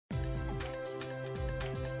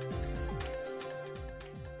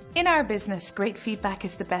In our business, great feedback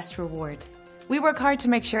is the best reward. We work hard to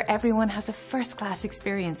make sure everyone has a first-class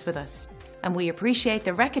experience with us, and we appreciate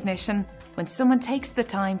the recognition when someone takes the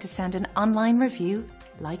time to send an online review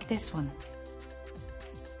like this one.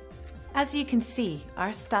 As you can see,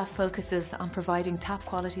 our staff focuses on providing top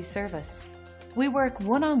quality service. We work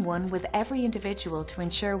one-on-one with every individual to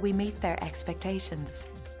ensure we meet their expectations.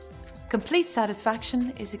 Complete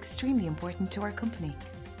satisfaction is extremely important to our company.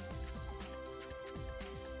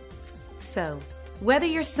 So, whether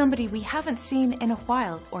you're somebody we haven't seen in a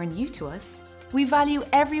while or new to us, we value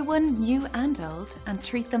everyone, new and old, and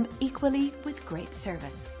treat them equally with great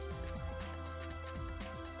service.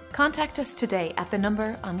 Contact us today at the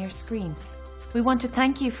number on your screen. We want to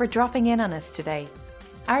thank you for dropping in on us today.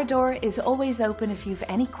 Our door is always open if you have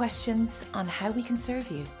any questions on how we can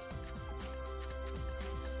serve you.